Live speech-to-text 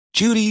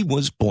Judy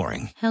was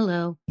boring.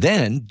 Hello.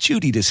 Then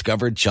Judy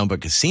discovered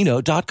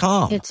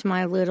ChumbaCasino.com. It's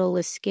my little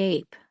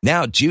escape.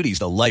 Now Judy's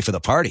the life of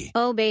the party.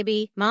 Oh,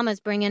 baby, mama's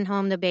bringing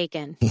home the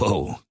bacon.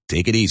 Whoa,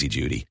 take it easy,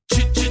 Judy.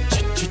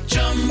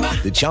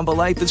 The Chumba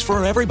life is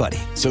for everybody.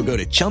 So go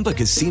to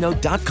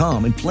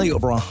ChumbaCasino.com and play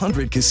over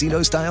 100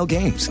 casino-style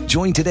games.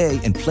 Join today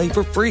and play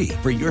for free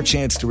for your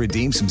chance to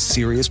redeem some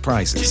serious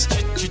prizes.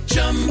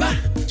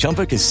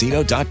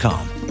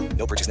 ChumbaCasino.com.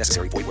 No purchase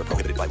necessary. Void where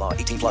prohibited by law.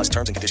 18 plus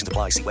terms and conditions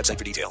apply. See website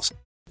for details.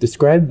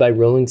 Described by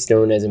Rolling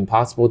Stone as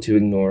impossible to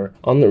ignore,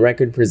 On the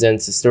Record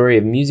presents the story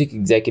of music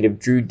executive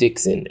Drew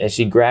Dixon as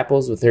she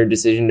grapples with her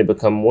decision to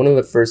become one of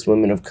the first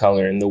women of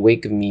color in the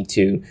wake of Me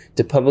Too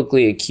to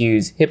publicly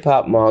accuse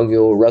hip-hop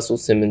mogul Russell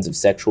Simmons of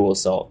sexual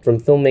assault. From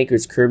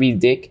filmmakers Kirby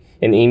Dick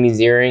and Amy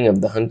Ziering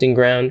of The Hunting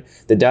Ground,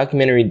 the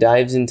documentary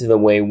dives into the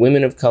way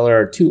women of color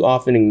are too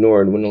often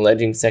ignored when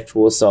alleging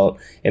sexual assault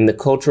and the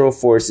cultural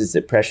forces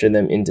that pressure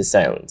them into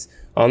silence.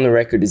 On the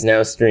Record is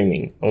now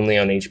streaming, only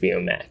on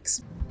HBO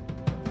Max.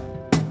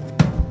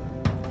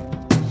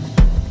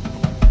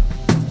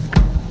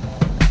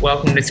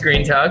 Welcome to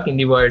Screen Talk,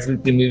 IndieWire's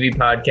weekly movie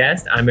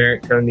podcast. I'm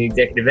Eric Cohn, the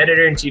executive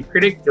editor and chief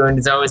critic, joined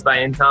as always by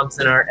Ann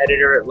Thompson, our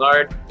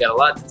editor-at-large. We've got a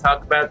lot to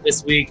talk about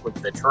this week with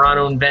the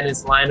Toronto and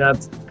Venice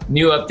lineups,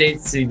 new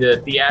updates to the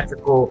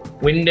theatrical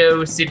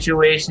window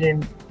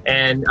situation,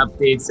 and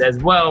updates as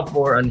well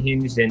for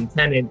Unhinged and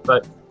Tenet.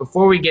 But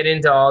before we get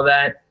into all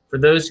that, for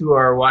those who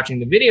are watching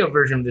the video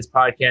version of this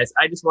podcast,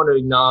 I just want to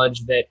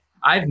acknowledge that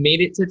I've made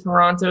it to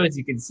Toronto, as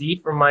you can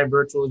see from my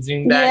virtual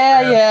Zoom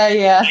background.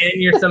 Yeah. And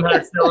you're somehow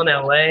still in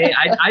LA.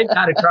 I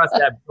got across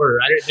that border.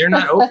 They're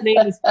not opening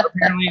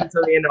apparently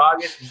until the end of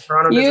August. In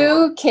Toronto,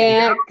 you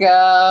can't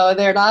go.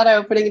 They're not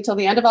opening until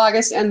the end of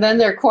August, and then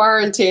they're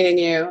quarantining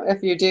you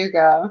if you do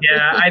go.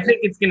 Yeah, I think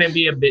it's going to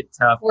be a bit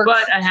tough.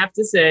 But I have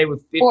to say,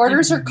 with 50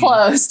 borders are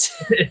closed.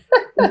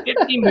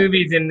 50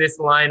 movies in this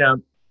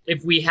lineup,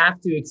 if we have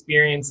to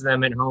experience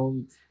them at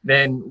home,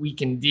 then we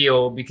can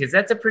deal, because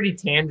that's a pretty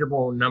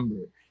tangible number.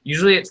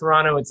 Usually at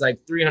Toronto, it's like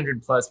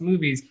 300 plus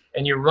movies,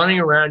 and you're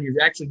running around,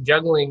 you're actually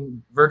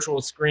juggling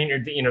virtual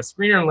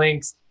screener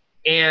links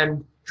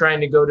and trying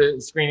to go to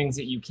screenings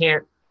that you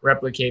can't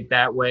replicate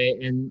that way.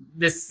 And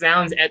this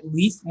sounds at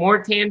least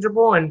more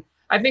tangible. And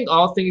I think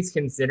all things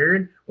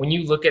considered, when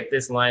you look at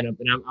this lineup,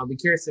 and I'll be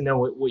curious to know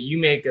what you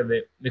make of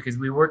it, because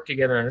we worked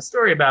together on a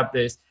story about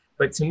this.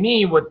 But to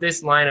me, what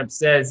this lineup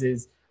says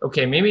is,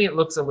 okay, maybe it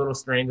looks a little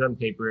strange on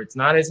paper. It's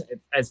not as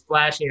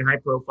flashy and high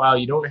profile.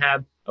 You don't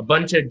have a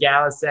bunch of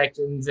gala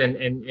sections or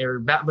a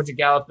bunch of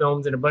gala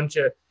films and a bunch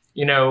of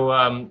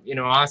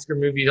Oscar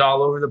movies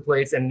all over the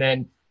place, and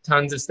then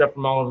tons of stuff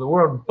from all over the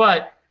world.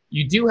 But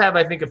you do have,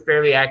 I think, a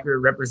fairly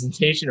accurate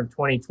representation of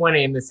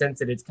 2020 in the sense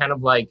that it's kind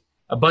of like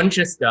a bunch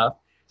of stuff,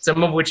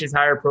 some of which is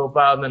higher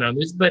profile than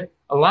others, but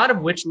a lot of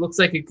which looks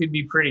like it could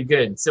be pretty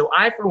good. So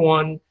I, for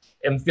one,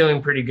 am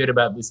feeling pretty good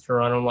about this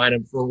Toronto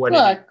lineup for what it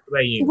is. What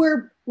about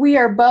you? We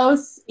are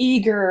both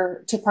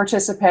eager to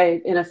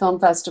participate in a film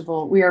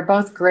festival. We are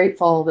both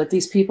grateful that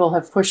these people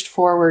have pushed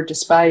forward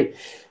despite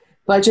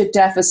budget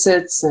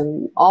deficits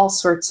and all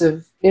sorts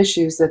of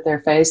issues that they're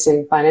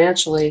facing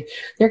financially.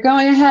 They're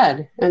going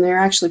ahead, and they're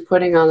actually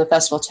putting on the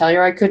festival.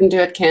 Telluride couldn't do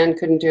it. Cannes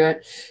couldn't do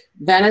it.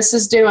 Venice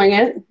is doing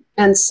it,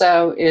 and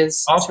so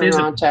is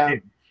Toronto.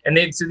 And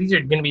so these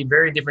are going to be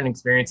very different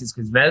experiences,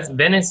 because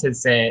Venice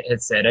has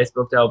said, I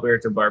spoke to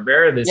Alberto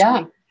Barbera this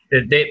week,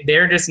 that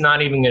they're just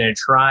not even going to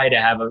try to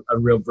have a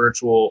real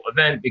virtual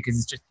event because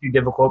it's just too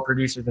difficult.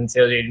 Producers and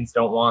sales agents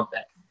don't want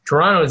that.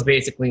 Toronto is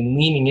basically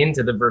leaning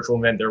into the virtual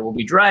event. There will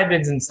be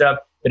drive-ins and stuff,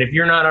 but if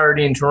you're not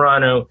already in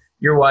Toronto,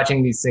 you're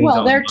watching these things.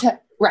 Well,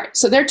 right.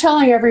 So they're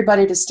telling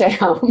everybody to stay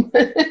home,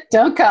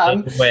 don't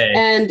come,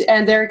 and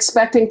they're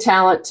expecting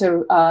talent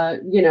to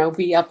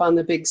be up on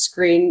the big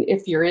screen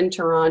if you're in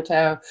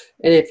Toronto,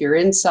 and if you're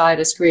inside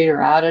a screen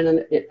or out at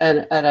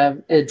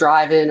a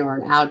drive-in or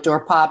an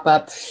outdoor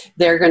pop-up,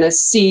 they're going to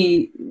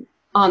see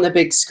on the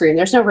big screen.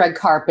 There's no red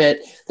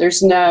carpet.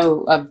 There's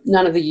none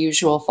of the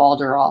usual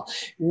falderall.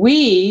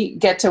 We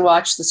get to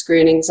watch the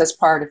screenings as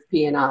part of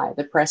P&I,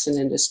 the press and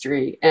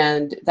industry,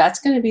 and that's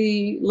going to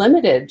be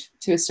limited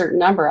to a certain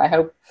number. I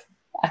hope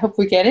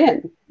we get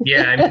in.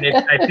 Yeah, I mean,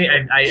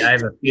 I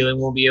have a feeling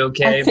we'll be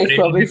okay. I think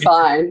we'll be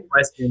fine.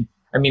 Question.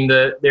 I mean,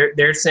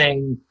 they're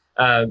saying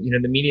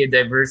the media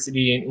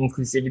diversity and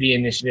inclusivity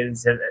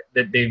initiatives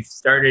that they've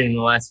started in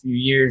the last few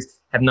years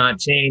have not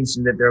changed,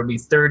 and that there will be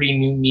 30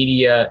 new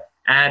media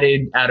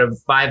added out of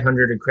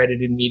 500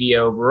 accredited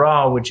media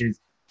overall, which is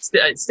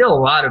still a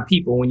lot of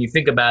people when you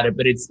think about it,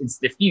 but it's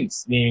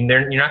diffuse. I mean,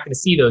 you're not going to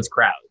see those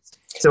crowds.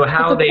 So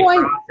how they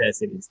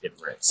process it is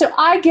different. So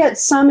I get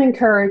some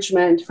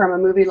encouragement from a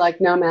movie like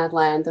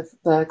Nomadland,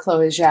 the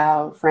Chloe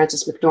Zhao,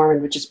 Frances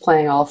McDormand, which is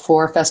playing all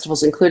 4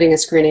 festivals, including a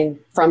screening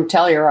from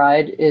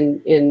Telluride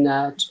in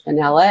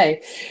LA.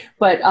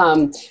 But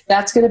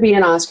that's going to be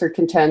an Oscar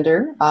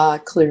contender,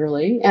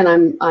 clearly. And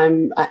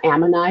I'm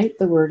Ammonite.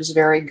 The word is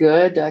very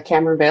good.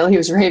 Cameron Bailey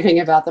was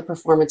raving about the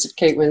performance of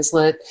Kate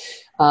Winslet.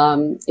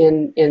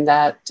 in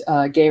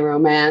that gay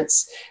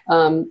romance.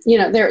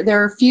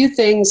 There are a few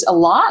things, a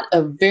lot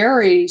of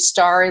very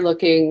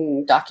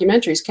starry-looking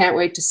documentaries. Can't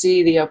wait to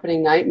see the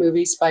opening night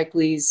movie, Spike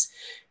Lee's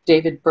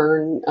David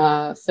Byrne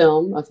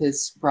film of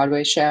his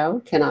Broadway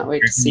show. Cannot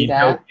wait to see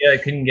that. Yeah, I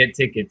couldn't get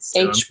tickets.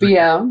 So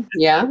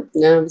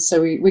HBO,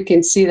 so we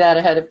can see that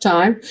ahead of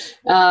time.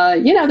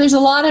 There's a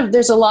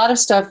lot of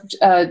stuff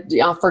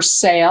for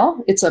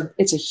sale. It's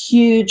a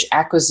huge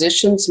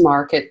acquisitions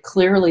market.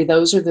 Clearly,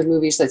 those are the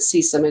movies that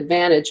see some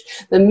advantage.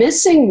 The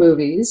missing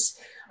movies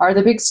are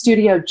the big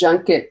studio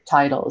junket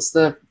titles,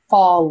 the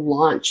fall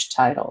launch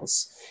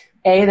titles.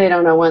 A, they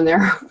don't know when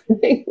they're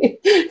opening,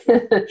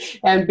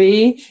 and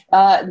B,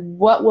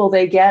 what will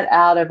they get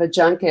out of a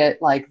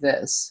junket like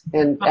this?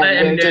 And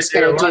they're just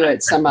going to do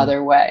it some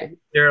other way.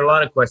 There are a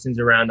lot of questions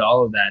around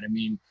all of that. I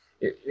mean,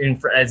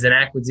 as an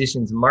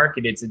acquisitions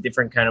market, it's a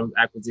different kind of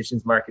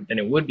acquisitions market than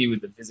it would be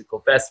with the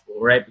physical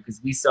festival, right? Because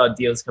we saw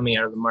deals coming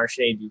out of the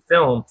Marché du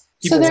Film.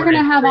 So they're going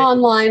to have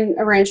online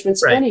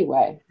arrangements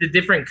anyway. It's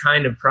a different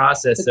kind of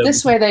process. But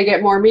this way they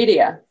get more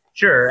media.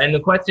 Sure. And the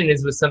question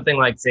is, with something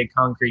like, say,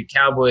 Concrete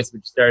Cowboys,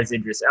 which stars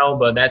Idris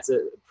Elba, that's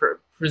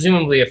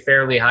presumably a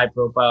fairly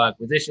high-profile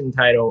acquisition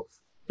title.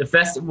 The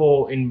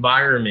festival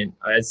environment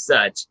as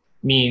such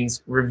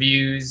means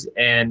reviews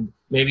and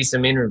maybe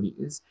some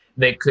interviews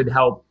that could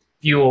help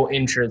fuel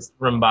interest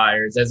from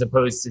buyers, as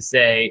opposed to,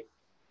 say,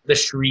 the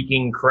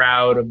shrieking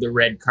crowd of the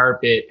red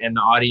carpet and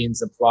the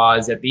audience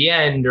applause at the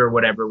end or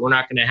whatever. We're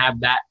not going to have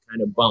that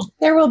kind of bump.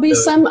 There will be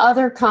some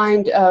other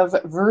kind of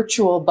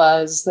virtual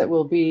buzz that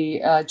will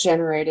be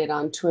generated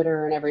on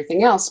Twitter and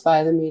everything else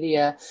by the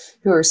media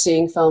who are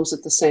seeing films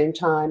at the same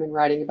time and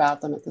writing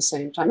about them at the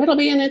same time. It'll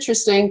be an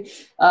interesting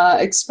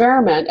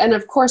experiment. And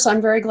of course,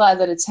 I'm very glad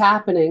that it's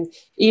happening,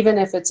 even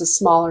if it's a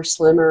smaller,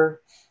 slimmer,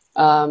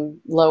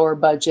 lower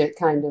budget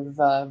kind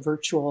of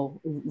virtual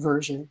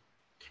version.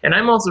 And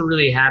I'm also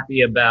really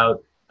happy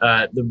about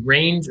the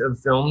range of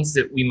films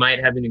that we might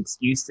have an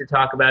excuse to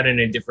talk about in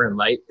a different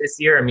light this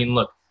year. I mean,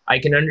 look, I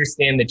can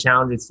understand the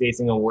challenges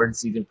facing award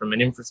season from an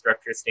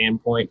infrastructure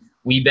standpoint.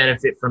 We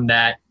benefit from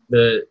that.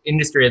 The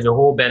industry as a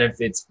whole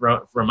benefits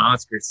from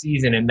Oscar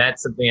season, and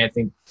that's something I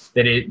think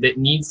that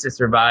needs to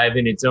survive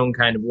in its own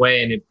kind of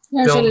way. And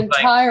there's an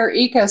entire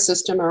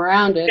ecosystem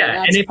around it,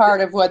 and that's part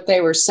of what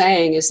they were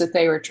saying, is that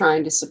they were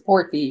trying to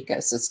support the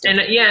ecosystem. And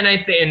I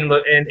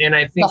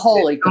think the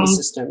whole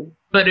ecosystem.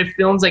 But if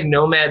films like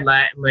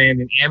Nomadland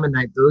and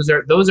Ammonite,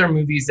 those are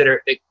movies that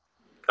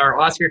are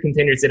Oscar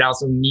contenders that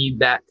also need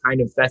that kind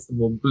of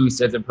festival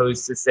boost, as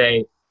opposed to,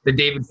 say, the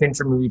David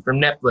Fincher movie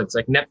from Netflix.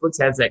 Like, Netflix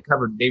has that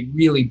covered. They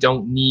really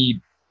don't need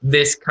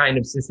this kind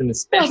of system,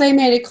 especially. Well, they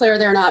made it clear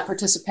they're not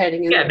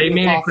participating in they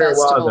made it clear a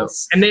while ago.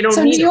 And they don't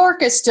so need New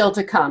York is still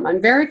to come.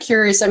 I'm very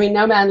curious. I mean,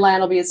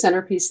 Nomadland will be a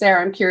centerpiece there.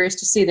 I'm curious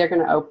to see. They're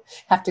going to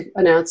have to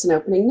announce an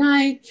opening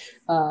night,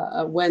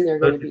 when they're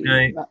going to be,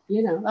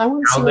 I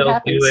want to see what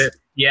happens. Do it.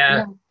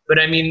 Yeah. But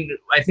I mean,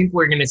 I think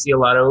we're going to see a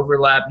lot of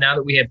overlap. Now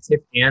that we have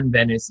TIFF and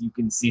Venice, you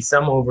can see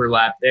some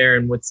overlap there.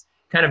 And what's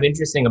kind of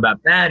interesting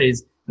about that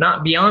is,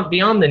 not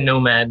beyond the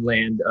nomad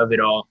land of it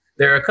all,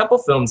 there are a couple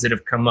films that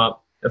have come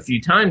up a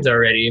few times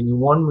already. I mean,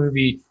 one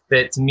movie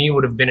that to me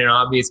would have been an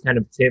obvious kind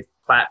of TIFF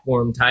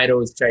platform title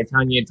is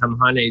Chaitanya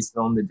Tamhane's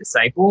film, The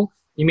Disciple.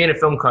 He made a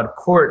film called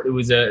Court. It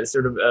was a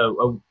sort of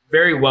a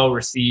very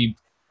well-received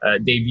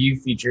debut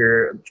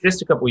feature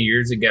just a couple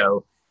years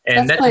ago.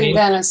 And that's playing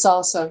Venice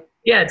also.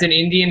 Yeah, it's an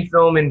Indian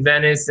film in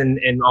Venice, and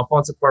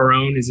Alfonso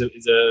Cuarón is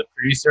a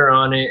producer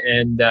on it.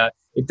 And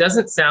it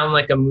doesn't sound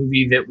like a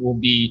movie that will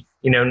be,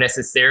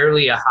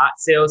 necessarily a hot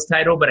sales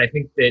title, but I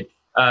think that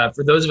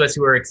for those of us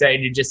who are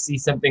excited to just see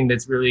something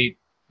that's really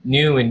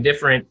new and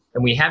different,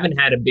 and we haven't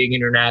had a big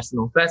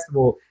international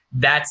festival,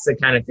 that's the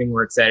kind of thing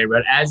we're excited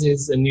about, as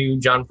is a new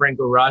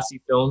Gianfranco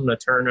Rossi film,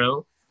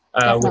 Noturno,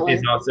 which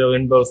is also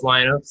in both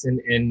lineups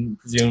and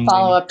presumably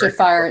follow up to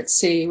Fire at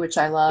Sea, which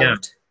I loved. Yeah,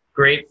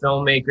 great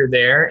filmmaker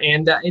there.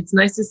 And it's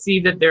nice to see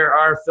that there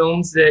are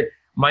films that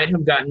might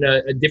have gotten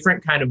a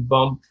different kind of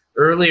bump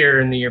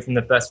earlier in the year from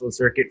the festival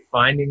circuit,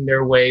 finding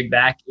their way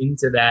back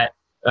into that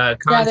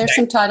Yeah, there's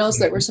some titles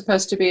that were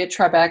supposed to be at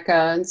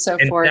Tribeca and so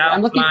forth.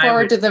 I'm looking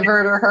forward to the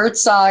Werner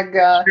Herzog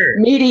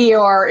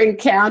Meteor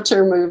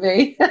Encounter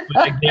movie.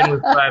 Again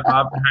with Clive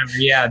Oppenheimer.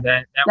 Yeah,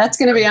 that's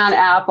going to be on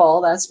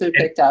Apple. That's been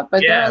picked up.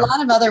 But there are a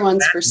lot of other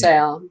ones for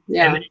sale.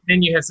 Yeah. And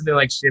then you have something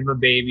like Shiva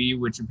Baby,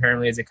 which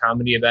apparently is a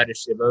comedy about a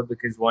Shiva,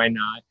 because why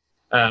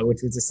not? Which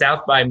was a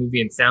South by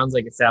movie and sounds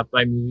like a South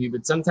by movie.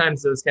 But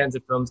sometimes those kinds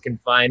of films can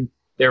find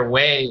their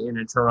way in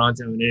a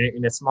Toronto,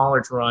 in a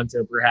smaller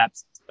Toronto,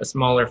 perhaps a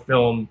smaller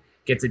film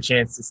gets a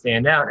chance to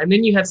stand out. And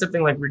then you have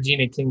something like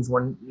Regina King's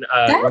one.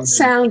 That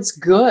sounds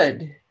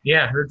good.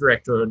 Yeah, her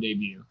directorial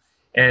debut.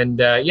 And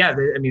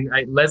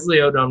Leslie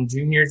Odom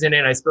Jr.'s in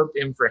it. I spoke to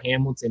him for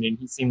Hamilton, and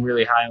he seemed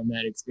really high on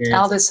that experience.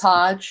 Aldous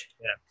Hodge.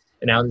 Yeah,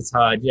 and Aldous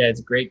Hodge. Yeah,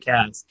 it's a great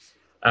cast.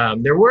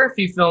 There were a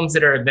few films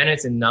that are at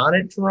Venice and not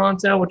at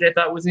Toronto, which I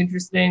thought was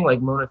interesting,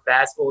 like Mona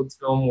Fastfold's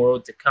film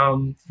World to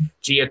Come,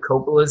 Gia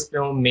Coppola's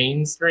film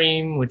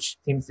Mainstream, which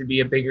seems to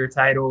be a bigger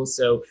title.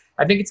 So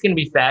I think it's going to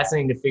be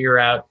fascinating to figure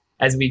out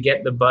as we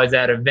get the buzz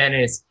out of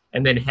Venice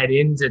and then head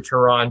into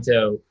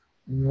Toronto,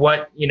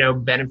 what,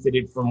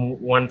 benefited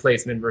from one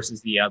placement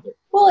versus the other.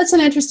 Well, it's an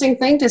interesting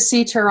thing to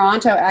see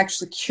Toronto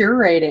actually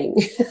curating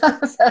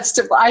a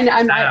festival.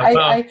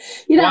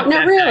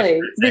 Not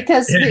really,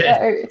 because they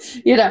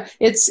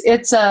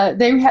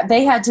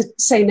had to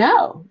say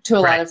no to a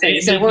lot of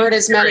things. There weren't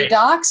as many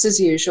docs as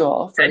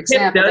usual. For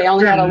example, they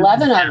only had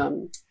 11 of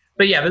them.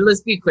 But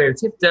let's be clear.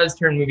 TIFF does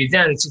turn movies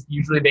down. It's just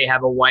usually they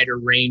have a wider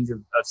range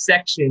of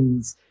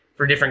sections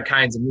for different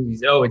kinds of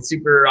movies. Oh, it's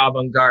super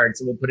avant-garde,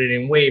 so we'll put it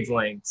in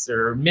wavelengths,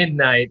 or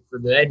midnight for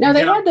the edgy. No,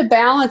 they had to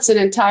balance an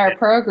entire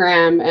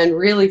program and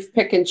really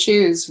pick and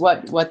choose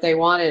what they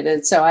wanted.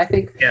 And so I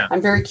think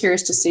I'm very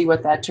curious to see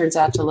what that turns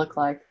out to look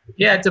like.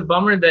 Yeah, it's a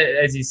bummer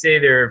that, as you say,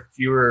 there are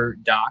fewer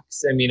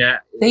docs. I mean,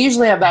 they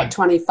usually have about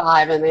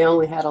 25, and they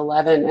only had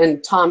 11.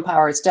 And Tom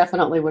Powers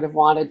definitely would have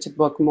wanted to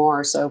book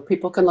more, so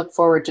people can look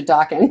forward to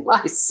Doc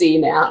NYC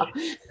now.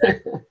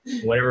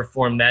 Whatever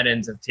form that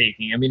ends up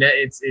taking. I mean,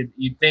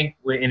 you'd think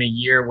in a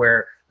year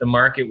where the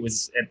market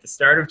was at the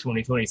start of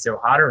 2020 so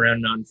hot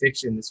around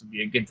nonfiction, this would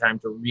be a good time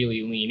to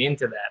really lean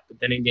into that.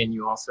 But then again,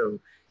 you also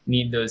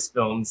need those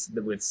films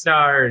with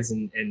stars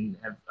and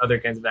have other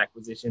kinds of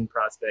acquisition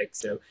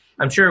prospects. So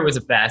I'm sure it was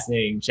a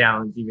fascinating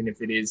challenge, even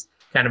if it is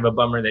kind of a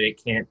bummer that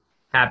it can't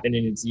happen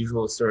in its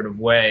usual sort of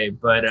way.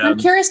 But I'm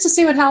curious to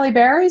see what Halle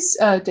Berry's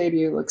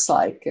debut looks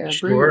like,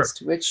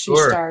 Bruised, which she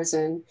stars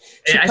in.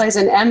 She plays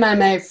an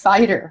MMA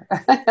fighter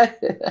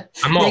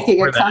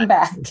making a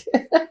comeback.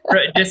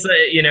 Just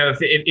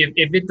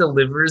if it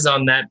delivers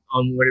on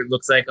what it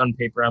looks like on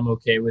paper, I'm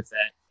okay with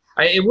that.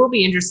 It will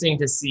be interesting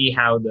to see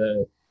how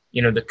the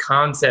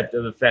concept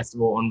of the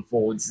festival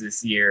unfolds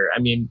this year. I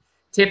mean,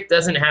 TIFF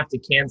doesn't have to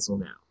cancel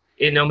now.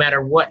 No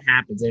matter what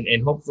happens,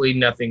 and hopefully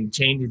nothing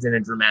changes in a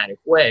dramatic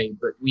way,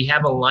 but we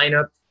have a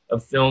lineup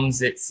of films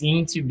that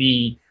seem to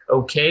be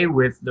okay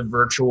with the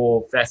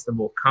virtual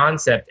festival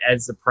concept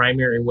as the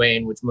primary way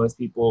in which most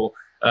people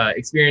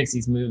experience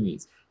these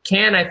movies.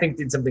 Cannes, I think,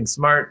 did something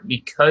smart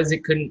because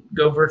it couldn't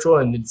go virtual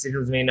and the decision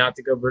was made not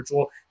to go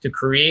virtual, to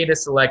create a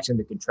selection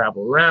that could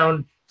travel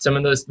around. Some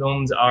of those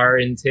films are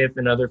in TIFF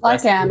and other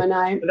festivals. Like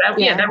Ammonite.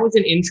 That was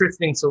an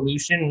interesting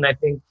solution, and I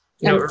think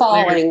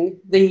Falling,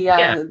 the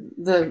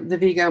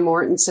Viggo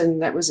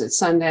Mortensen that was at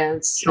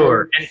Sundance.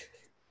 Sure.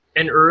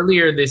 And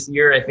earlier this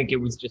year, I think it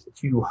was just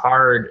too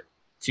hard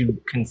to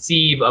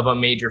conceive of a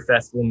major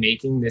festival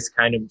making this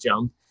kind of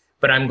jump.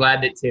 But I'm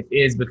glad that TIFF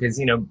is,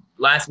 because,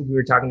 last week we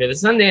were talking to the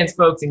Sundance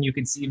folks, and you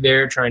could see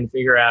they're trying to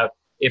figure out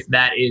if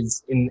that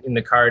is in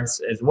the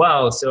cards as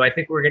well. So I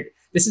think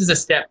this is a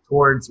step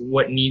towards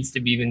what needs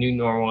to be the new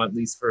normal, at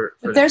least for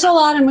there's a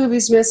lot of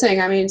movies missing.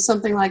 I mean,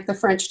 something like The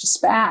French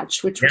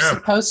Dispatch, which was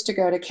supposed to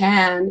go to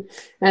Cannes,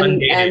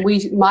 and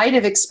we might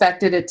have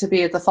expected it to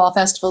be at the fall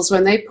festivals.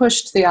 When they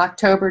pushed the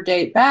October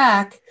date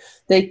back,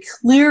 they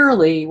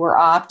clearly were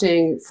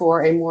opting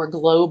for a more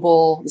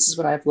global, this is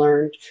what I've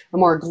learned, a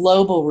more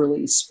global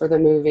release for the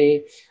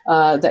movie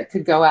that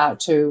could go out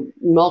to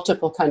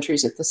multiple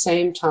countries at the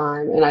same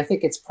time. And I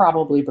think it's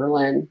probably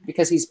Berlin,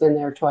 because he's been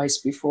there twice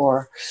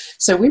before.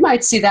 So we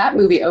might see that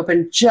movie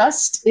open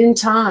just in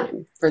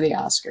time for the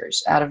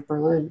Oscars out of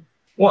Berlin.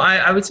 Well,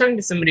 I was talking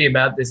to somebody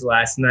about this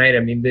last night. I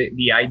mean,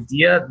 the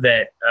idea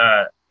that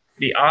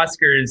the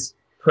Oscars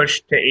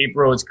push to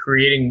April is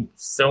creating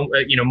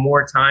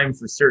more time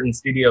for certain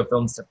studio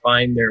films to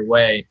find their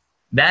way.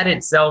 That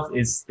itself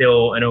is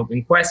still an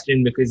open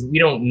question, because we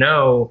don't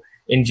know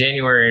in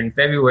January and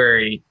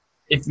February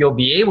if you'll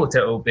be able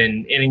to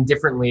open any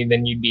differently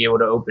than you'd be able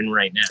to open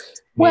right now.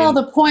 Well,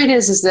 the point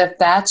is that if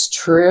that's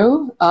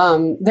true,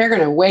 they're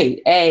going to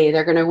wait.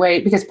 They're going to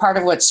wait because part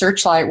of what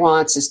Searchlight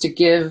wants is to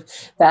give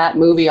that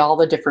movie all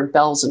the different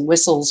bells and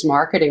whistles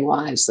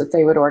marketing-wise that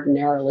they would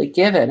ordinarily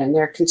give it, and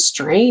they're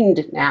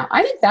constrained now.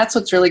 I think that's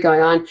what's really going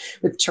on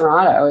with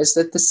Toronto, is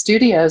that the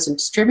studios and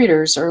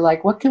distributors are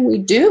like, what can we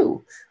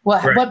do?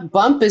 What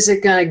bump is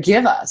it going to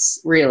give us,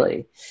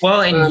 really?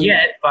 Well, and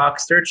yet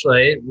Fox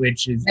Searchlight,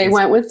 which is... They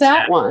went with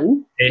that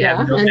one.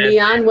 And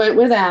Neon went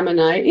with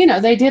Ammonite.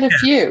 They did a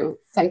few,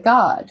 thank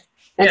God.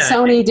 And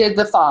Sony did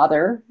The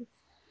Father.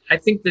 I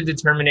think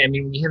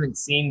we haven't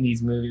seen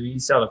these movies. We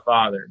saw The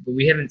Father, but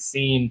we haven't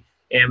seen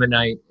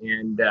Ammonite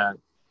and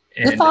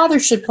The Father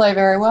should play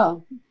very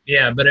well.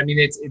 Yeah, but I mean,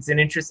 it's an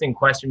interesting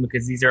question,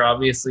 because these are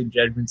obviously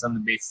judgments on the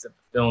basis of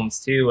the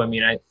films, too. I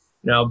mean,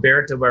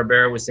 Alberto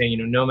Barbera was saying,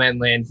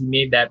 Nomadland, he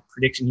made that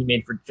prediction he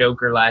made for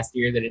Joker last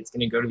year that it's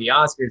going to go to the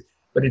Oscars,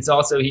 but it's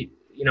also,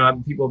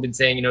 people have been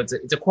saying,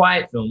 it's a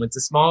quiet film, it's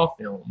a small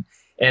film.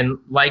 And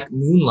like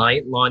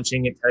Moonlight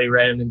launching at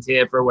Telluride and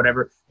TIFF or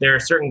whatever, there are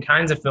certain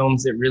kinds of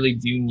films that really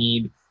do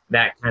need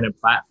that kind of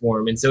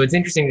platform. And so it's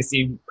interesting to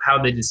see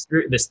how the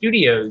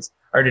studios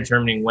are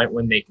determining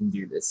when they can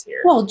do this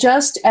here. Well,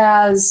 just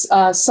as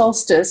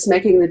Solstice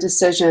making the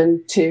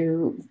decision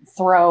to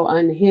throw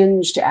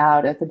Unhinged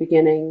out at the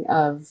beginning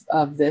of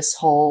this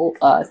whole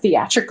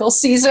theatrical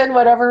season,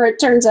 whatever it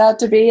turns out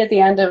to be at the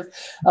end of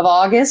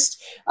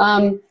August.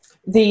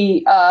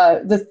 The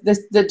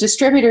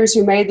distributors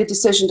who made the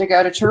decision to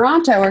go to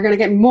Toronto are going to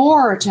get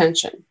more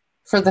attention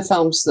for the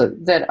films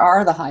that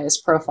are the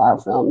highest profile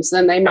films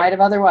than they might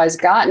have otherwise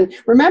gotten.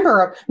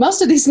 Remember,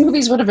 most of these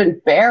movies would have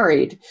been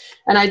buried.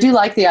 And I do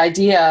like the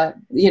idea,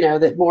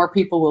 that more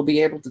people will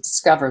be able to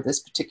discover this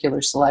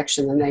particular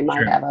selection than they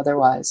might have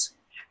otherwise.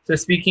 So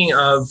speaking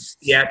of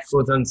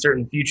theatrical's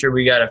uncertain future,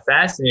 we got a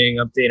fascinating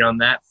update on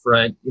that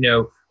front.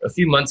 A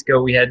few months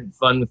ago, we had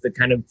fun with the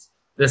kind of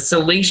the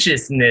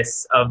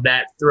salaciousness of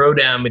that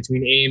throwdown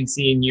between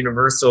AMC and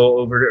Universal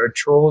over a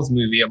Trolls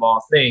movie of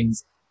all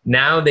things.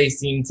 Now they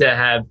seem to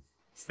have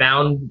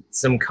found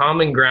some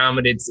common ground,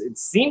 but it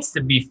seems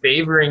to be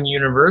favoring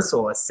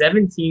Universal, a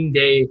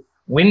 17-day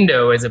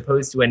window as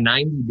opposed to a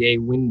 90-day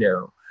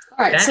window.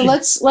 All right, so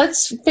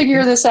let's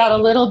figure this out a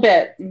little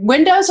bit.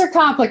 Windows are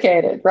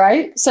complicated,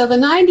 right? So the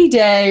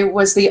 90-day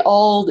was the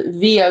old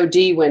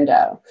VOD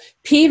window.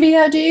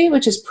 PVOD,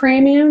 which is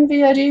premium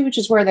VOD, which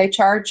is where they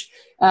charge.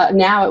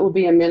 Now it will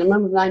be a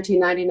minimum of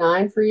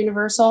 $19.99 for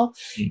Universal.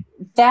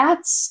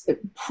 That's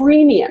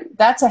premium.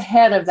 That's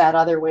ahead of that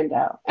other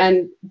window.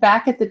 And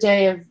back at the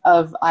day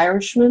of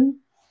Irishman,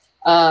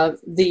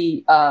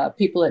 the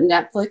people at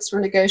Netflix were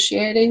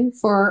negotiating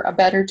for a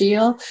better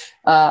deal.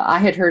 I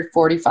had heard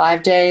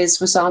 45 days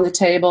was on the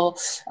table.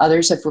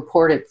 Others have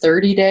reported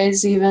 30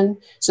 days even.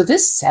 So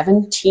this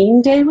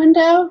 17-day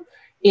window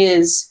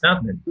is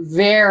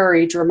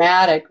very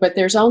dramatic, but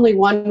there's only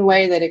one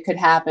way that it could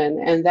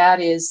happen, and that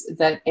is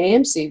that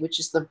AMC, which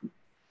is the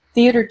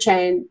theater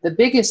chain, the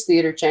biggest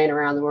theater chain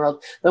around the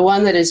world, the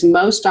one that is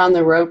most on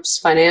the ropes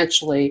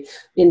financially,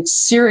 in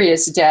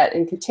serious debt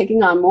and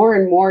taking on more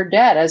and more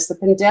debt as the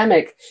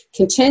pandemic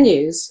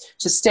continues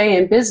to stay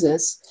in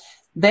business,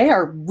 they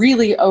are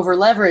really over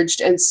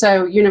leveraged. And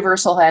so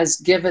Universal has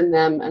given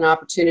them an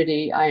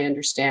opportunity, I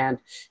understand,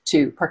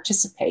 to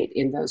participate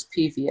in those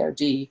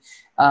PVOD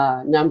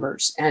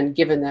numbers and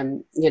given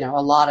them,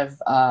 a lot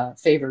of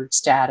favored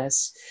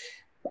status.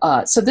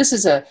 So this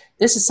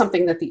is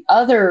something that the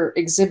other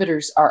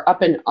exhibitors are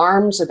up in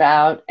arms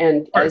about.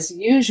 And as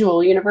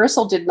usual,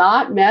 Universal did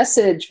not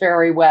message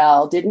very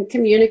well, didn't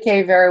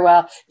communicate very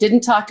well,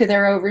 didn't talk to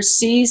their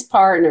overseas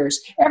partners.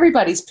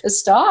 Everybody's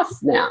pissed off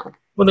now.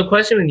 Well, the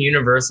question with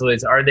Universal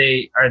is, are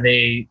they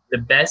the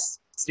best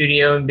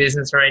studio in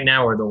business right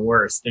now or the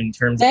worst in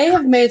terms they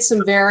have made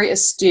some very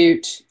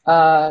astute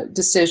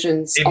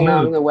decisions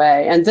along the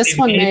way. And this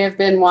one may have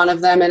been one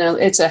of them. And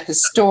it's a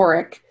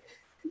historic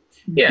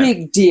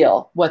big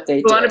deal what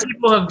they did. A lot of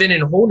people have been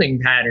in holding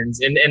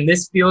patterns, and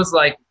this feels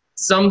like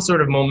some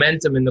sort of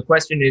momentum. And the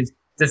question is,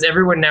 does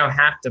everyone now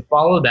have to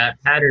follow that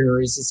pattern,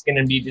 or is this going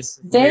to be just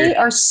They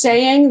are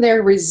saying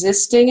they're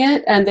resisting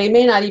it, and they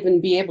may not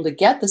even be able to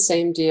get the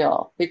same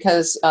deal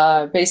because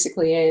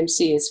basically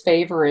AMC is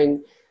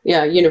favoring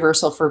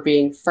Universal for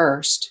being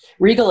first.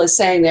 Regal is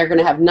saying they're going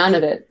to have none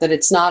of it, that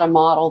it's not a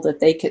model that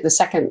they could, the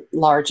second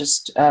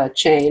largest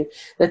chain,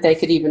 that they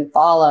could even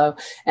follow.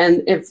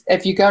 And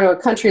if you go to a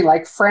country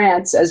like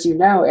France, as you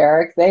know,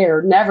 Eric, they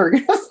are never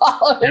going to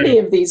follow any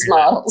of these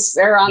models.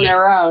 They're on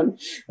their own.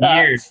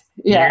 Years.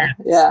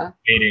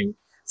 Waiting.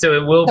 So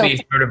it will be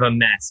sort of a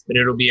mess, but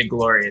it'll be a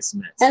glorious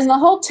mess. And the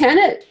whole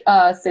Tenet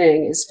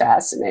thing is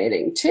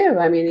fascinating, too.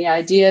 I mean, the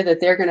idea that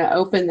they're going to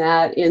open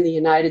that in the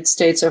United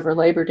States over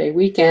Labor Day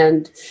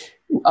weekend,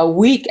 a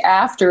week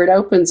after it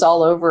opens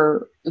all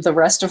over the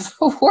rest of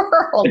the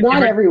world,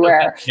 not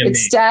everywhere.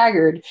 It's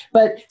staggered.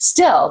 But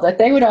still, that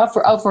they would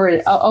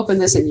open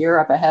this in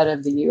Europe ahead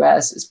of the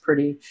U.S. is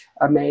pretty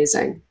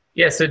amazing.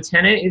 Yeah, so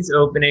Tenet is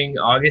opening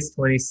August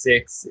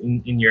 26th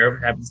in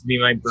Europe. It happens to be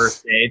my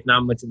birthday. It's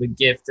not much of a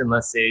gift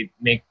unless they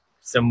make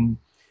some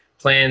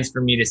plans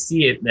for me to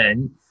see it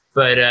then.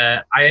 But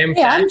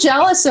I'm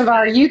jealous of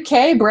our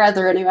UK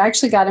brethren who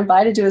actually got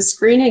invited to a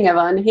screening of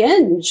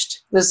Unhinged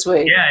this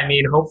week. Yeah, I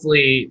mean,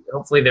 hopefully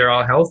they're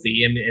all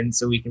healthy and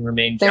so we can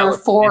remain There jealous.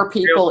 were 4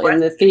 people in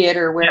the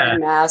theater wearing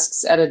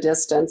masks at a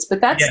distance, but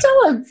that's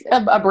still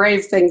a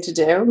brave thing to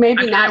do.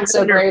 Maybe not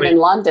so brave in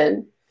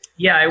London.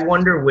 Yeah, I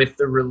wonder with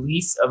the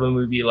release of a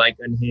movie like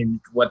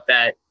Unhinged, what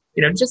that,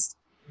 just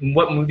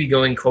what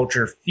movie-going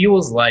culture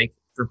feels like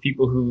for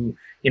people who,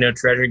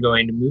 treasure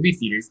going to movie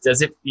theaters.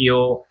 Does it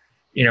feel,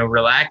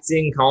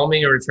 relaxing,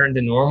 calming, a return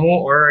to normal?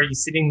 Or are you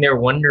sitting there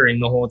wondering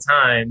the whole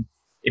time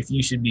if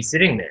you should be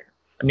sitting there?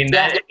 I mean,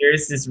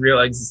 there's this real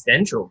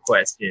existential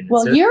question.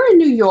 Well, you're in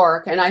New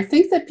York, and I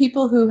think that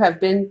people who have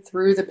been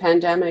through the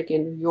pandemic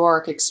in New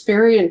York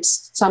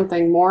experienced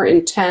something more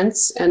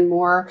intense and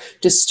more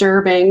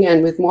disturbing,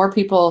 and with more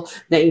people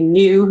they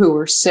knew who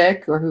were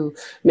sick or who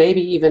maybe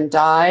even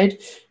died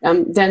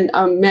than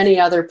many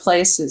other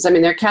places. I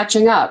mean, they're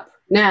catching up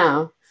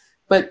now,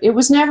 but it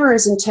was never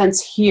as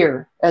intense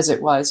here as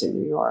it was in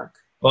New York.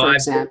 Well, for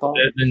example,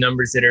 the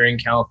numbers that are in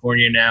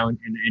California now and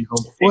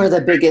hopefully we're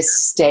the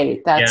biggest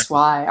state. That's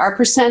why our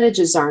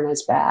percentages aren't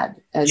as bad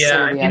as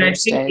some of the other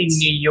states. I think in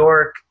New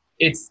York,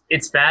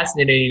 it's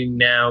fascinating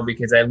now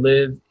because I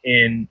live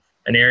in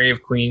an area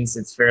of Queens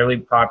that's fairly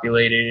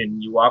populated,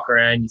 and you walk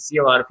around, you see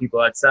a lot of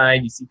people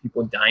outside, you see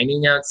people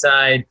dining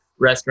outside,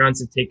 restaurants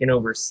have taken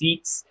over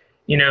seats,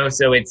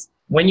 so it's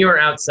when you're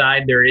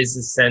outside, there is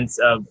a sense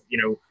of,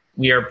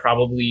 we are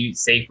probably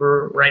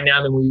safer right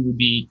now than we would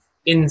be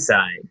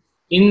inside.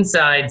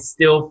 Inside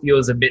still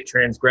feels a bit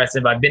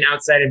transgressive. I've been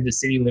outside of the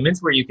city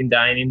limits where you can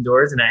dine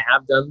indoors, and I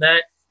have done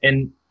that.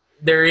 And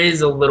there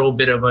is a little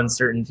bit of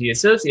uncertainty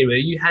associated with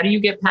it. How do you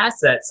get past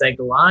that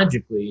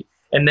psychologically?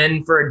 And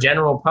then for a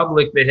general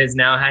public that has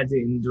now had to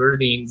endure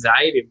the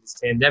anxiety of this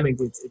pandemic,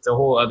 it's a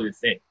whole other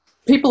thing.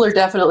 People are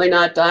definitely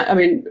not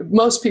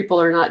most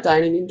people are not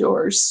dining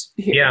indoors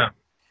here. Yeah.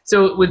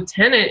 So with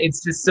Tenet,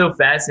 it's just so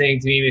fascinating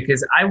to me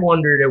because I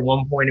wondered at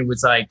one point, it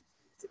was like,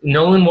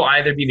 Nolan will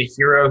either be the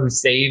hero who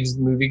saves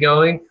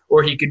moviegoing,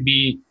 or he could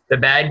be the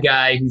bad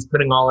guy who's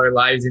putting all our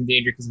lives in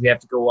danger because we have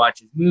to go watch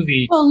his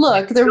movie. Well,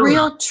 look, the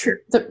real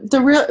truth,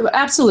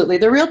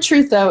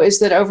 though, is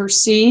that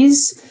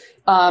overseas,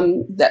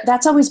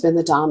 that's always been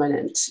the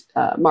dominant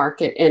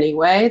market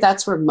anyway.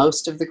 That's where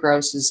most of the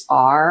grosses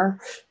are,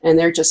 and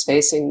they're just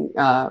facing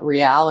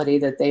reality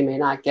that they may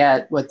not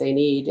get what they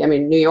need. I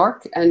mean, New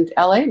York and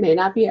LA may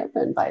not be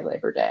open by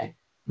Labor Day.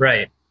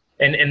 Right.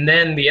 And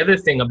then the other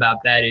thing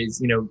about that is,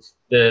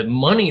 the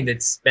money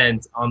that's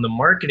spent on the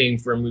marketing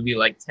for a movie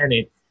like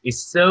Tenet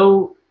is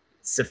so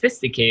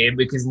sophisticated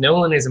because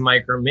Nolan is a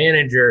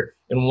micromanager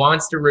and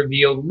wants to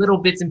reveal little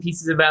bits and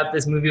pieces about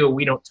this movie, but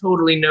we don't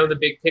totally know the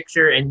big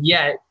picture. And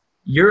yet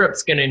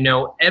Europe's going to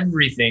know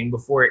everything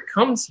before it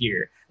comes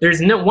here.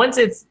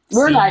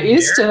 We're not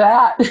used to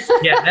that.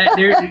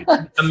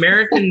 Yeah,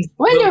 Americans.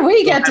 When do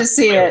we get to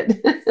see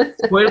it?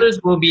 Spoilers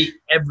will be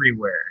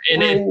everywhere,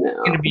 and it's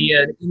going to be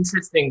an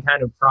interesting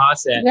kind of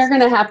process. They're going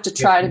to have to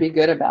try to be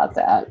good about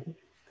that.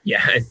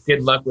 Yeah,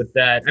 good luck with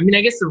that. I mean,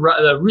 I guess the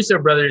Russo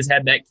brothers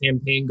had that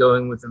campaign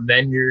going with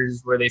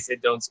Avengers where they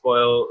said don't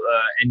spoil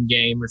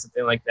Endgame or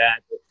something like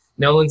that. But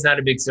Nolan's not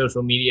a big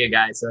social media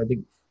guy, so I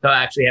think he'll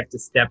actually have to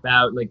step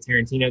out like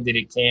Tarantino did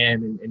at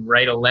Cannes and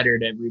write a letter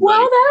to everybody. Well,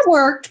 that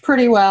worked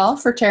pretty well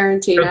for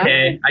Tarantino.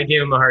 Okay, I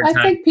gave him a hard time.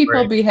 I think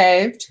people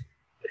behaved.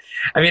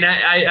 I mean,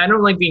 I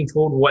don't like being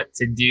told what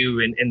to do.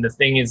 And the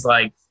thing is,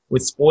 like,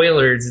 with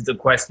spoilers, the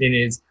question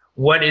is,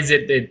 what is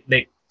it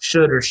that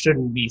should or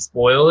shouldn't be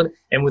spoiled?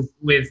 And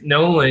with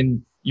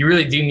Nolan, you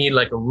really do need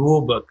like a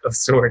rule book of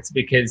sorts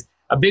because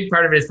a big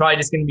part of it is probably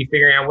just going to be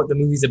figuring out what the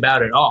movie's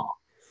about at all.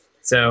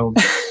 So...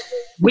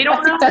 we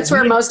don't know. That's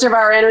where most of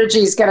our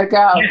energy is going to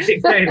go. Yeah,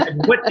 exactly.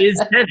 What is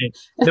Tenet?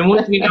 Then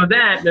once we know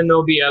that, then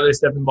there'll be other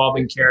stuff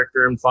involving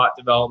character and plot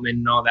development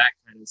and all that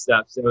kind of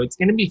stuff. So it's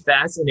going to be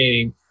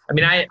fascinating. I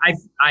mean, I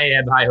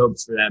have high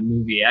hopes for that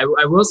movie. I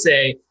will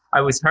say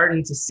I was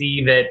heartened to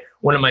see that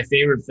one of my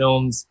favorite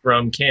films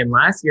from Cannes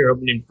last year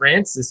opened in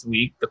France this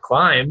week, The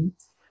Climb.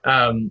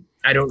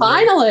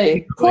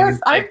 Finally,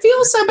 I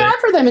feel so bad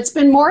for them. It's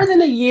been more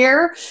than a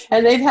year,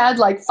 and they've had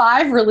like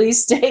 5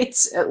 release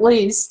dates at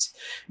least.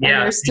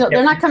 And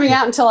they're not coming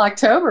out until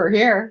October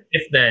here.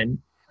 If then,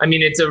 I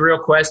mean, it's a real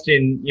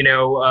question.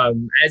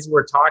 As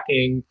we're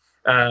talking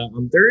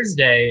on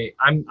Thursday,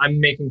 I'm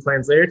making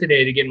plans later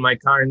today to get in my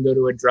car and go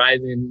to a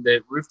drive-in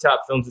that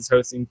Rooftop Films is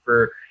hosting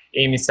for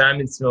Amy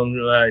Simon's film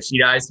She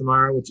Dies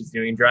Tomorrow, which is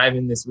doing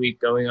drive-in this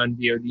week, going on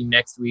VOD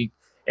next week.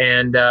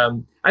 And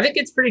I think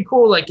it's pretty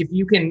cool. Like if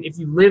you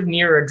live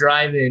near a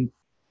drive-in,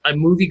 a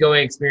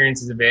movie-going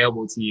experience is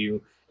available to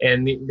you.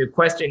 And the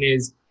question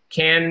is,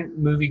 can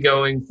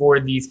movie-going for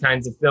these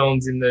kinds of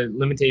films and the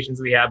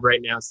limitations we have right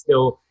now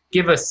still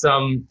give us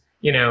some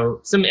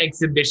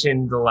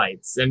exhibition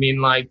delights? I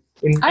mean, like...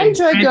 I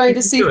enjoyed going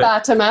to see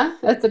Fatima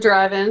at the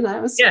drive-in.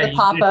 That was the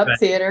pop-up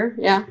theater.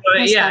 Yeah.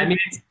 I mean,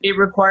 it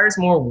requires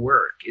more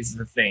work is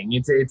the thing.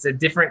 It's a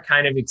different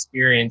kind of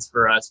experience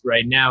for us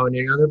right now. And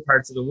in other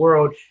parts of the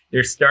world,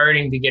 they're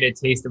starting to get a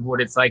taste of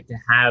what it's like to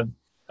have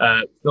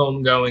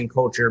film-going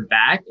culture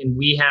back. And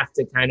we have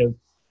to kind of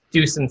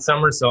do some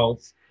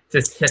somersaults.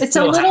 It's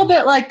a little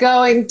bit like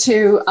going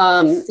to,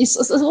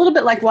 it's a little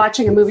bit like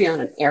watching a movie on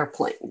an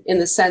airplane in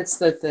the sense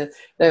that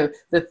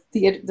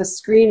the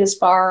screen is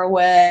far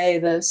away,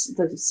 the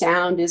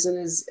sound isn't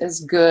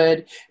as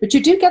good, but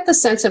you do get the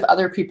sense of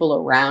other people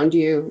around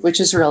you,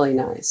 which is really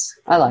nice.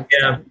 I like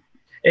that.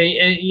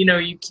 And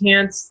you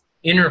can't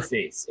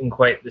interface in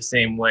quite the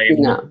same way.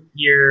 No.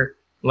 You hear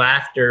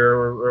laughter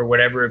or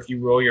whatever if you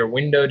roll your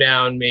window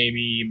down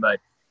maybe, but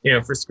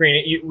for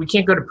screening, we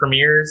can't go to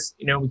premieres.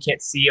 We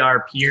can't see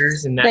our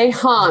peers. And they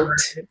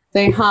honked.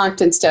 They honked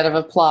instead of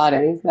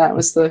applauding. That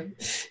was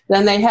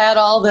then they had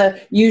all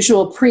the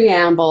usual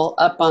preamble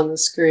up on the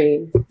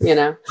screen,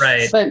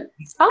 Right. But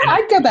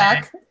I'd go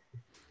back.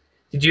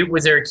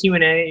 Was there a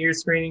Q&A at your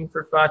screening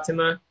for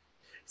Fatima?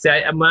 So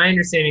my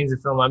understanding is the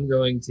film I'm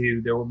going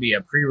to, there will be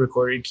a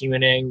pre-recorded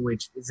Q&A,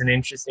 which is an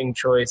interesting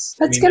choice.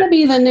 That's going to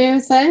be the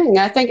new thing,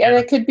 I think, and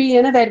it could be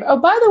innovative. Oh,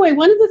 by the way,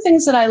 one of the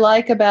things that I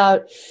like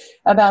about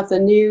the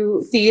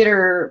new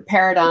theater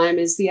paradigm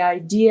is the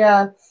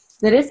idea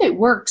that if it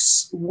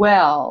works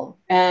well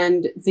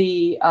and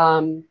the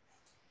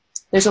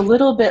there's a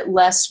little bit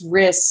less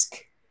risk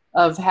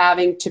of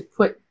having to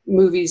put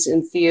movies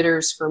in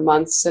theaters for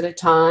months at a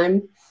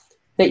time.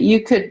 That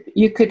you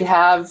could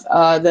have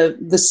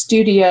the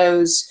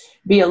studios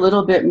be a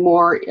little bit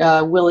more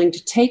willing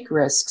to take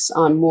risks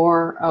on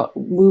more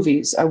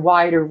movies, a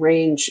wider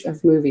range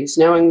of movies,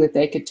 knowing that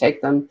they could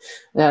take them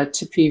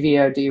to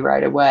PVOD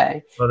right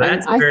away. Well,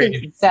 and I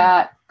think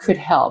that could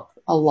help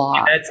a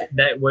lot.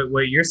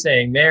 What you're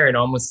saying there, it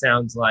almost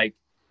sounds like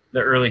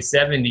the early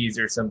 70s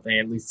or something,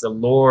 at least the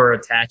lore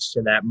attached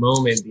to that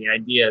moment, the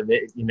idea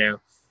that,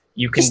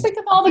 you can just think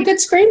of all the good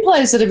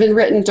screenplays that have been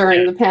written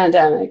during the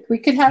pandemic. We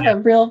could have a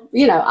real,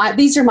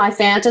 these are my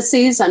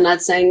fantasies. I'm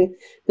not saying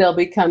they'll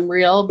become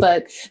real,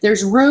 but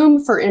there's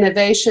room for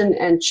innovation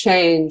and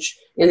change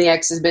in the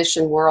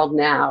exhibition world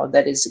now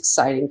that is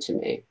exciting to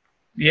me.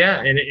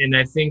 Yeah, and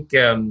I think,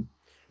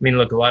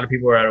 look, a lot of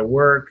people are out of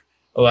work.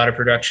 A lot of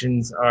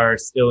productions are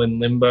still in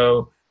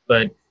limbo,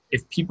 but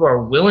if people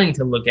are willing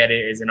to look at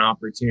it as an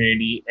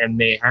opportunity and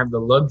they have the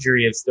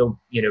luxury of still,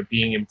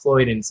 being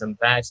employed in some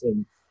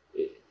fashion,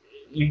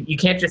 you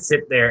can't just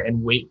sit there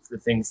and wait for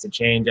things to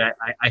change.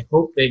 I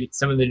hope that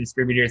some of the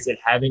distributors that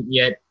haven't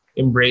yet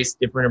embraced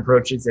different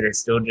approaches, that are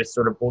still just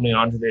sort of holding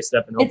on to their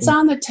stuff. And it's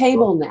on the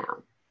table now.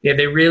 Yeah,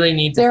 they really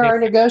need to. There are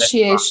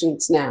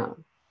negotiations now.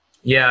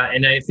 Yeah,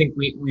 and I think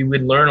we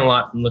would learn a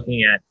lot from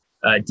looking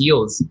at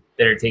deals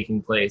that are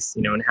taking place,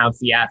 and how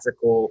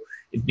theatrical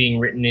is being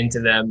written into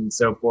them and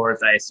so forth.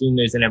 I assume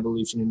there's an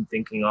evolution in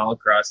thinking all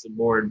across the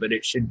board, but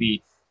it should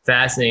be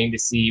fascinating to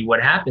see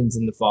what happens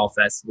in the fall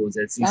festivals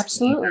as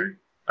these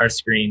are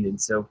screened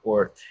and so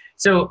forth.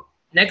 So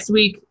next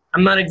week,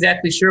 I'm not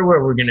exactly sure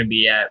where we're going to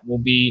be at. We'll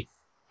be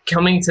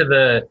coming to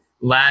the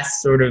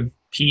last sort of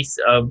piece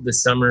of the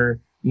summer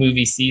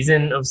movie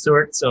season of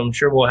sorts. So I'm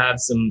sure we'll have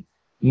some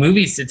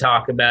movies to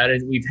talk about.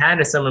 We've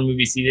had a summer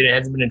movie season. It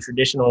hasn't been a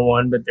traditional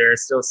one, but there are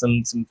still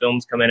some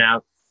films coming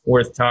out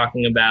worth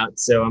talking about.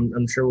 So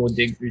I'm sure we'll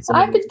dig through some.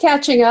 I've been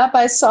catching up.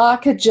 I saw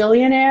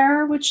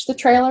Kajillionaire, which the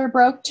trailer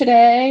broke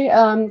today.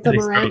 The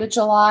Miranda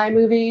July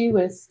movie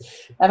with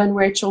Evan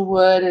Rachel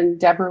Wood and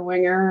Deborah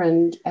Winger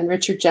and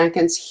Richard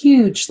Jenkins.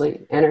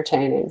 Hugely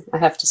entertaining, I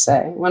have to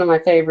say. One of my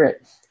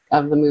favorite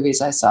of the movies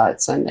I saw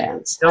at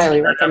Sundance.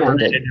 Highly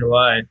recommended.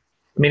 July.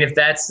 If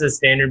that's the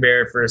standard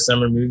bearer for a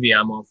summer movie,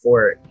 I'm all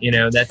for it.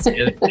 That's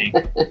the other thing.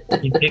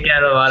 You pick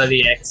out a lot of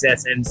the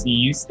excess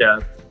MCU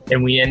stuff,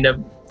 and we end up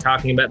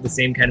talking about the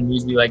same kind of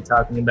movies we like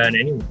talking about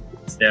anyway.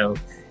 So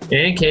in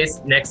any case,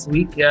 next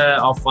week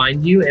I'll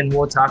find you and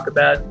we'll talk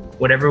about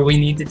whatever we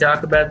need to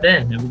talk about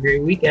then. Have a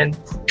great weekend.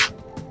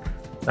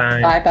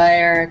 Bye. Bye,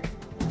 Eric.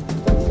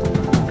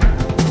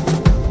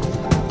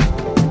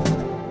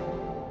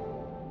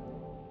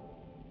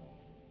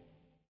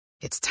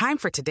 It's time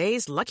for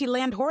today's Lucky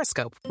Land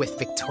horoscope with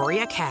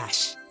Victoria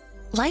Cash.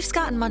 Life's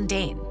gotten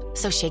mundane,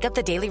 so shake up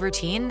the daily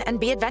routine and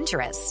be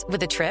adventurous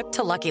with a trip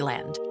to Lucky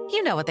Land.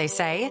 You know what they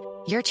say.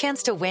 Your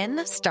chance to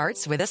win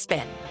starts with a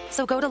spin.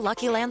 So go to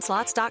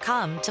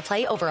LuckyLandSlots.com to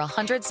play over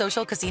 100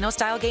 social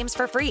casino-style games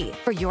for free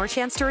for your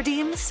chance to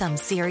redeem some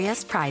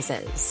serious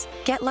prizes.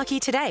 Get lucky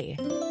today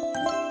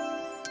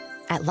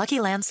at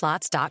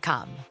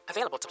LuckyLandSlots.com.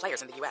 Available to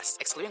players in the U.S.,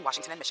 excluding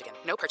Washington and Michigan.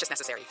 No purchase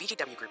necessary.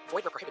 VGW Group.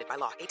 Void where prohibited by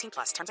law. 18+.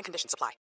 Terms and conditions apply.